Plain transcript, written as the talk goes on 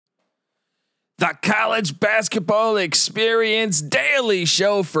The College Basketball Experience Daily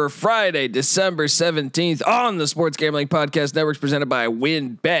Show for Friday, December 17th on the Sports Gambling Podcast Network, presented by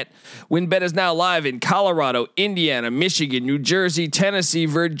WynnBET. WynnBET is now live in Colorado, Indiana, Michigan, New Jersey, Tennessee,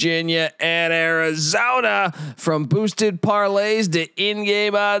 Virginia, and Arizona. From boosted parlays to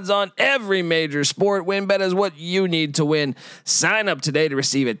in-game odds on every major sport, WynnBET is what you need to win. Sign up today to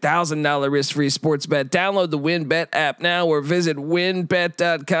receive $1,000 risk-free sports bet. Download the WynnBET app now or visit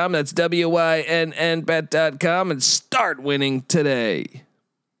wynnbet.com. That's WYNNBet.com and start winning today.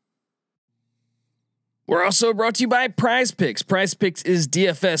 We're also brought to you by Prize Picks. Prize Picks is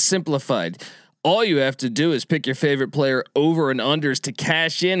DFS simplified. All you have to do is pick your favorite player over and unders to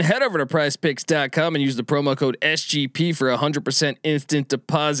cash in. Head over to prizepicks.com and use the promo code SGP for 100% instant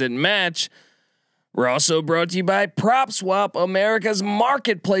deposit match. We're also brought to you by PropSwap, America's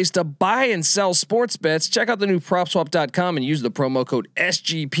marketplace to buy and sell sports bets. Check out the new PropSwap.com and use the promo code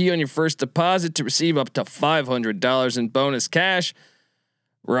SGP on your first deposit to receive up to $500 in bonus cash.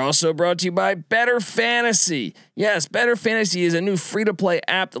 We're also brought to you by Better Fantasy. Yes, Better Fantasy is a new free-to-play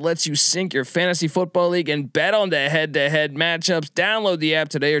app that lets you sync your fantasy football league and bet on the head-to-head matchups. Download the app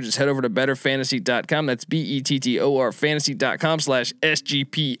today or just head over to betterfantasy.com. That's BETTOR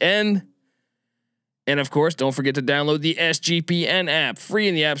fantasy.com/SGPN. And of course, don't forget to download the SGPN app, free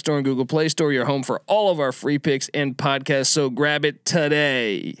in the App Store and Google Play Store. Your home for all of our free picks and podcasts. So grab it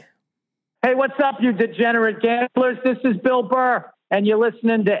today. Hey, what's up, you degenerate gamblers? This is Bill Burr, and you're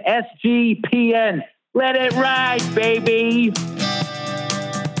listening to SGPN. Let it ride, baby.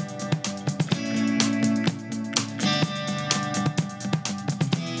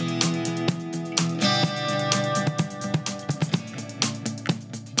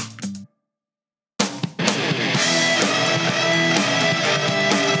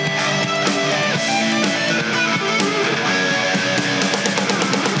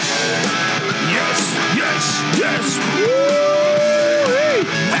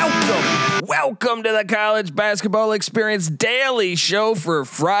 Welcome to the College Basketball Experience Daily Show for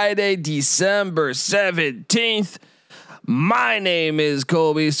Friday, December 17th. My name is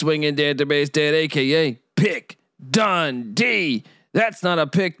Colby Swinging Database Dad, aka Pick Dundee. That's not a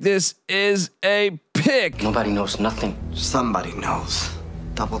pick. This is a pick. Nobody knows nothing. Somebody knows.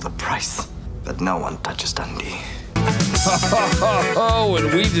 Double the price, but no one touches Dundee.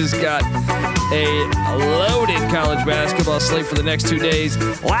 And we just got a loaded college basketball slate for the next 2 days.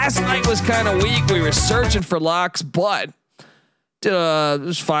 Last night was kind of weak. We were searching for locks, but it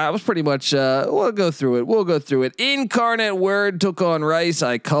was fine. I was pretty much. We'll go through it. Incarnate Word took on Rice.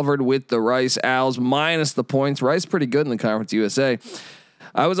 I covered with the Rice Owls minus the points. Rice pretty good in the Conference USA.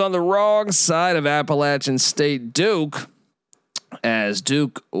 I was on the wrong side of Appalachian State Duke, as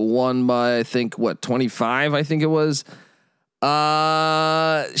Duke won by I think 25. I think it was.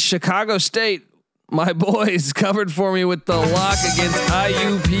 Chicago State, my boys, covered for me with the lock against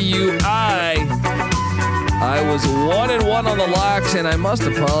IUPUI. I was 1-1 on the locks, and I must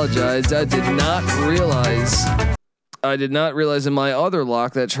apologize. I did not realize in my other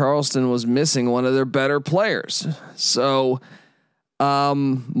lock that Charleston was missing one of their better players. So,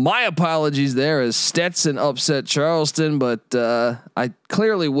 my apologies there, as Stetson upset Charleston, but I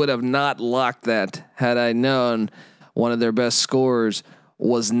clearly would have not locked that had I known one of their best scorers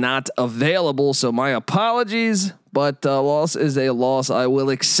was not available. So my apologies, but loss is a loss. I will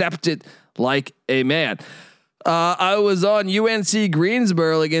accept it like a man. I was on UNC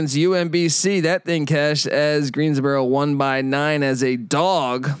Greensboro against UMBC. That thing cashed as Greensboro won by 9 as a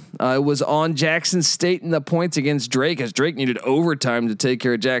dog. I was on Jackson State in the points against Drake, as Drake needed overtime to take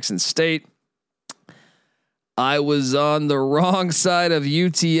care of Jackson State. I was on the wrong side of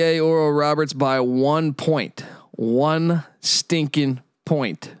UTA Oral Roberts by 1 point. 1 stinking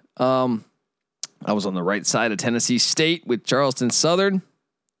point. I was on the right side of Tennessee State with Charleston Southern.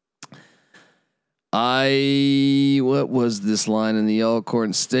 What was this line in the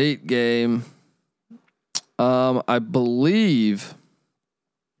Alcorn State game? I believe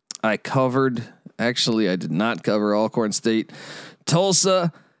I covered. Actually, I did not cover Alcorn State,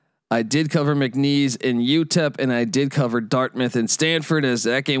 Tulsa. I did cover McNeese and UTEP, and I did cover Dartmouth and Stanford. As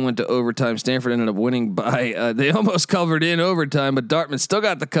that game went to overtime, Stanford ended up winning by. They almost covered in overtime, but Dartmouth still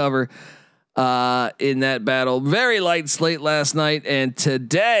got the cover in that battle. Very light slate last night, and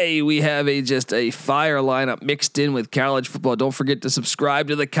today we have just a fire lineup mixed in with college football. Don't forget to subscribe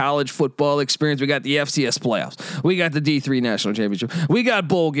to the College Football Experience. We got the FCS playoffs. We got the D3 National Championship. We got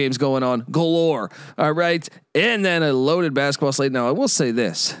bowl games going on galore. All right, and then a loaded basketball slate. Now I will say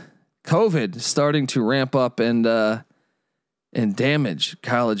this. COVID starting to ramp up and damage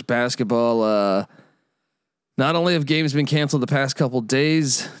college basketball. Not only have games been canceled the past couple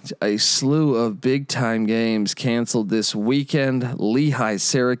days, a slew of big time games canceled this weekend. Lehigh,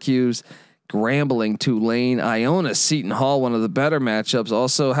 Syracuse, Grambling, Tulane, Iona, Seton Hall, one of the better matchups.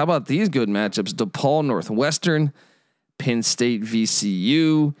 Also, how about these good matchups? DePaul, Northwestern, Penn State,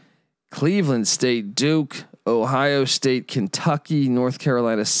 VCU, Cleveland State, Duke, Ohio State, Kentucky, North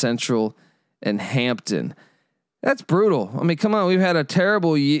Carolina Central, and Hampton. That's brutal. I mean, come on, we've had a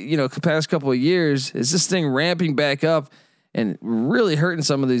terrible, past couple of years. Is this thing ramping back up and really hurting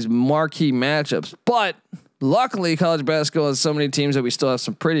some of these marquee matchups? But luckily, college basketball has so many teams that we still have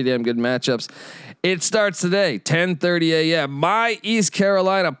some pretty damn good matchups. It starts today, 10:30 a.m. My East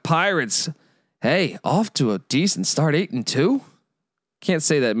Carolina Pirates, hey, off to a decent start, 8-2. Can't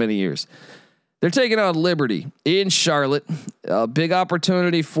say that many years. They're taking on Liberty in Charlotte. A big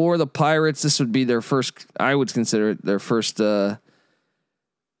opportunity for the Pirates. This would be their first, I would consider it their first real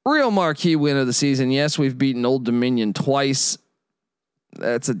marquee win of the season. Yes, we've beaten Old Dominion twice.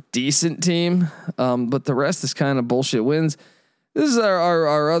 That's a decent team, but the rest is kind of bullshit wins. This is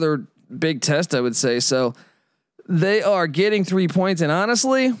our other big test, I would say. So they are getting 3 points, and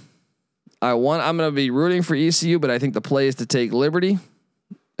honestly, I'm going to be rooting for ECU, but I think the play is to take Liberty.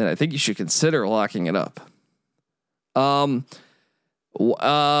 And I think you should consider locking it up. 1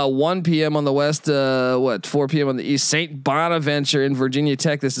 p.m. on the West, 4 p.m. on the East, St. Bonaventure in Virginia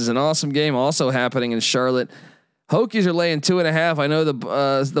Tech. This is an awesome game also happening in Charlotte. Hokies are laying 2.5. I know the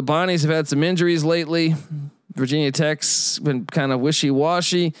Bonnies have had some injuries lately. Virginia Tech's been kind of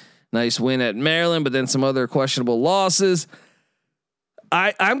wishy-washy. Nice win at Maryland, but then some other questionable losses.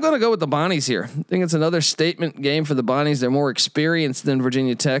 I'm going to go with the Bonnies here. I think it's another statement game for the Bonnies. They're more experienced than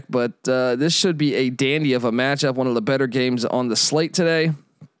Virginia Tech, but this should be a dandy of a matchup. One of the better games on the slate today.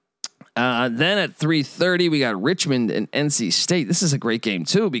 Then at 3:30, we got Richmond and NC State. This is a great game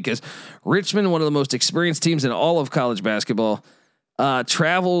too, because Richmond, one of the most experienced teams in all of college basketball,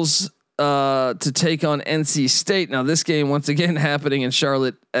 travels to take on NC State. Now this game, once again, happening in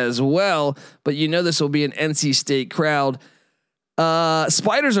Charlotte as well, but this will be an NC State crowd.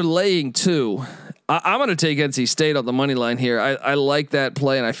 Spiders are laying 2. I'm going to take NC State on the money line here. I like that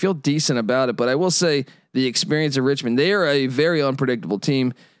play and I feel decent about it, but I will say the experience of Richmond, they are a very unpredictable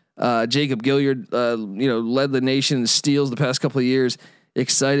team. Jacob Gilliard, led the nation in steals the past couple of years.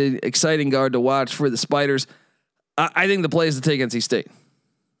 Exciting guard to watch for the Spiders. I think the play is to take NC State.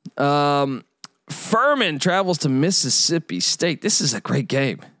 Furman travels to Mississippi State. This is a great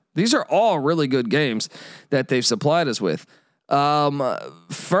game. These are all really good games that they've supplied us with.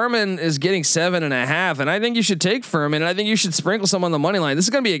 Furman is getting 7.5, and I think you should take Furman, and I think you should sprinkle some on the money line. This is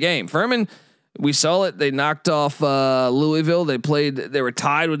going to be a game. Furman, we saw it. They knocked off Louisville. They were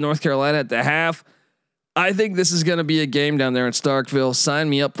tied with North Carolina at the half. I think this is going to be a game down there in Starkville. Sign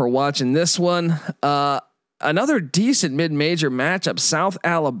me up for watching this one. Another decent mid-major matchup. South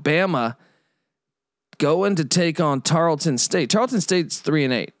Alabama going to take on Tarleton State. Tarleton State's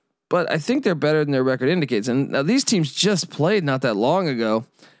 3-8. But I think they're better than their record indicates. And now these teams just played not that long ago,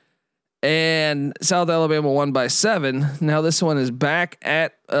 and South Alabama won by 7. Now this one is back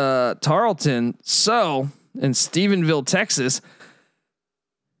at Tarleton. So in Stephenville, Texas,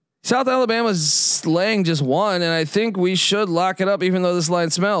 South Alabama's laying just 1, and I think we should lock it up, even though this line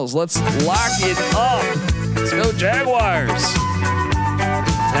smells. Let's lock it up. Let's go Jaguars. Let's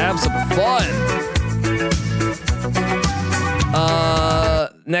have some fun.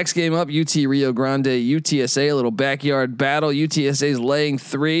 Next game up, UT Rio Grande, UTSA, a little backyard battle. UTSA is laying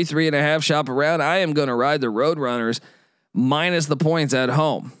 3.5. Shop around. I am going to ride the Roadrunners minus the points at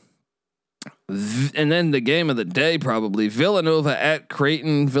home. And then the game of the day, probably Villanova at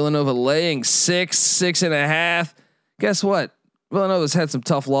Creighton. Villanova laying 6.5. Guess what? Villanova's had some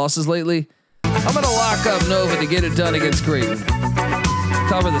tough losses lately. I'm going to lock up Nova to get it done against Creighton.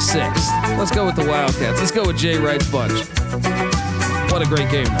 Cover the 6. Let's go with the Wildcats. Let's go with Jay Wright's bunch. What a great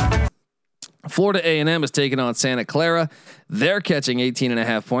game. Florida A&M is taking on Santa Clara. They're catching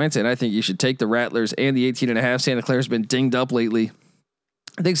 18.5 points, and I think you should take the Rattlers and the 18.5. Santa Clara's been dinged up lately.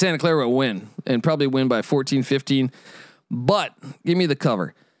 I think Santa Clara will win, and probably win by 14, 15. But give me the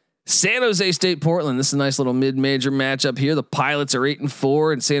cover. San Jose State, Portland. This is a nice little mid-major matchup here. The Pilots are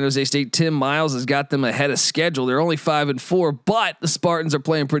 8-4, and San Jose State, Tim Miles has got them ahead of schedule. They're only 5-4, but the Spartans are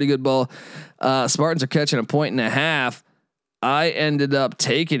playing pretty good ball. Spartans are catching 1.5. I ended up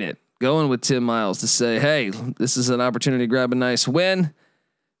taking it, going with Tim Miles to say, hey, this is an opportunity to grab a nice win.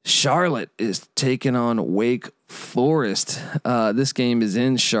 Charlotte is taking on Wake Forest. This game is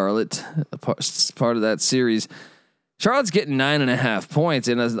in Charlotte, part of that series. Charlotte's getting 9.5 points,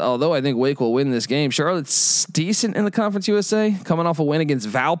 and although I think Wake will win this game, Charlotte's decent in the Conference USA, coming off a win against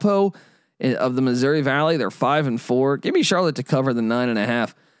Valpo of the Missouri Valley. They're 5-4. Give me Charlotte to cover the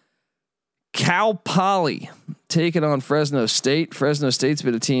 9.5. Cal Poly taking on Fresno State. Fresno State's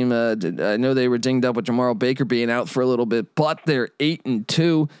been a team. I know they were dinged up with Jamar Baker being out for a little bit, but they're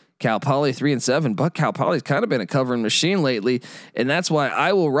 8-2. Cal Poly 3-7, but Cal Poly's kind of been a covering machine lately, and that's why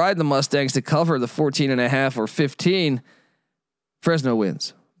I will ride the Mustangs to cover the 14.5 or 15. Fresno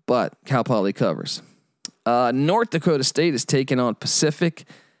wins, but Cal Poly covers. North Dakota State is taking on Pacific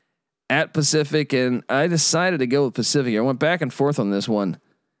at Pacific, and I decided to go with Pacific. I went back and forth on this one.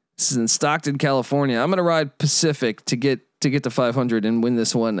 This is in Stockton, California. I'm going to ride Pacific to get to 500 and win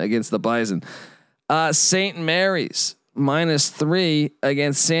this one against the Bison. St. Mary's -3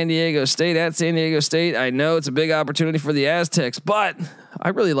 against San Diego State at San Diego State. I know it's a big opportunity for the Aztecs, but I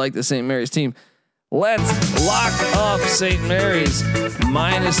really like the St. Mary's team. Let's lock up St. Mary's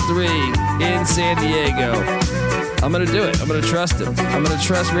 -3 in San Diego. I'm going to do it. I'm going to trust him. I'm going to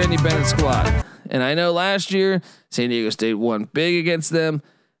trust Randy Bennett's squad. And I know last year San Diego State won big against them.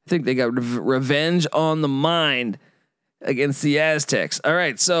 I think they got revenge on the mind against the Aztecs. All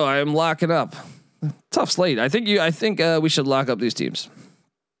right, so I am locking up. Tough slate. I think we should lock up these teams.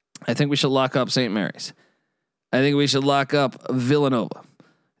 I think we should lock up St. Mary's. I think we should lock up Villanova. I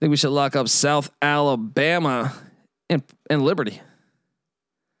think we should lock up South Alabama and Liberty.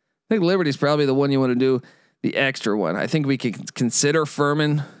 I think Liberty is probably the one you want to do the extra one. I think we can consider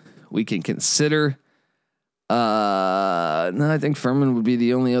Furman. We can consider. No, I think Furman would be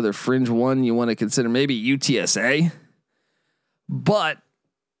the only other fringe one you want to consider. Maybe UTSA, but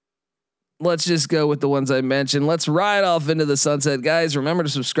let's just go with the ones I mentioned. Let's ride off into the sunset, guys. Remember to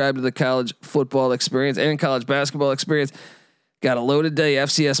subscribe to the College Football Experience and College Basketball Experience. Got a loaded day.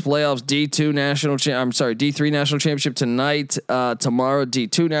 FCS playoffs, D3 national championship tonight. Tomorrow,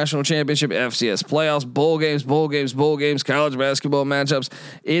 D2 national championship, FCS playoffs, bowl games, college basketball matchups.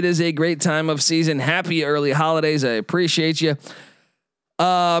 It is a great time of season. Happy early holidays. I appreciate you.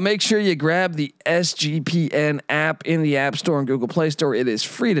 Make sure you grab the SGPN app in the App Store and Google Play Store. It is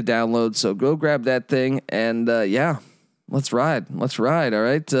free to download, so go grab that thing and let's ride. All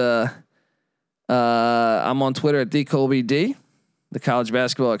right. I'm on Twitter at DColbyD. The College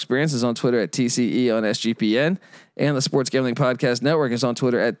Basketball Experience is on Twitter at TCE on SGPN, and the Sports Gambling Podcast Network is on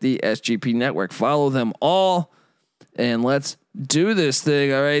Twitter at the SGP Network. Follow them all, and let's do this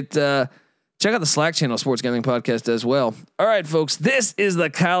thing. All right. Check out the Slack channel, Sports Gambling Podcast as well. All right, folks, this is the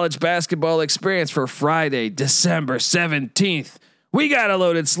College Basketball Experience for Friday, December 17th. We got a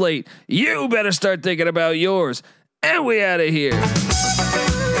loaded slate. You better start thinking about yours, and we out of here.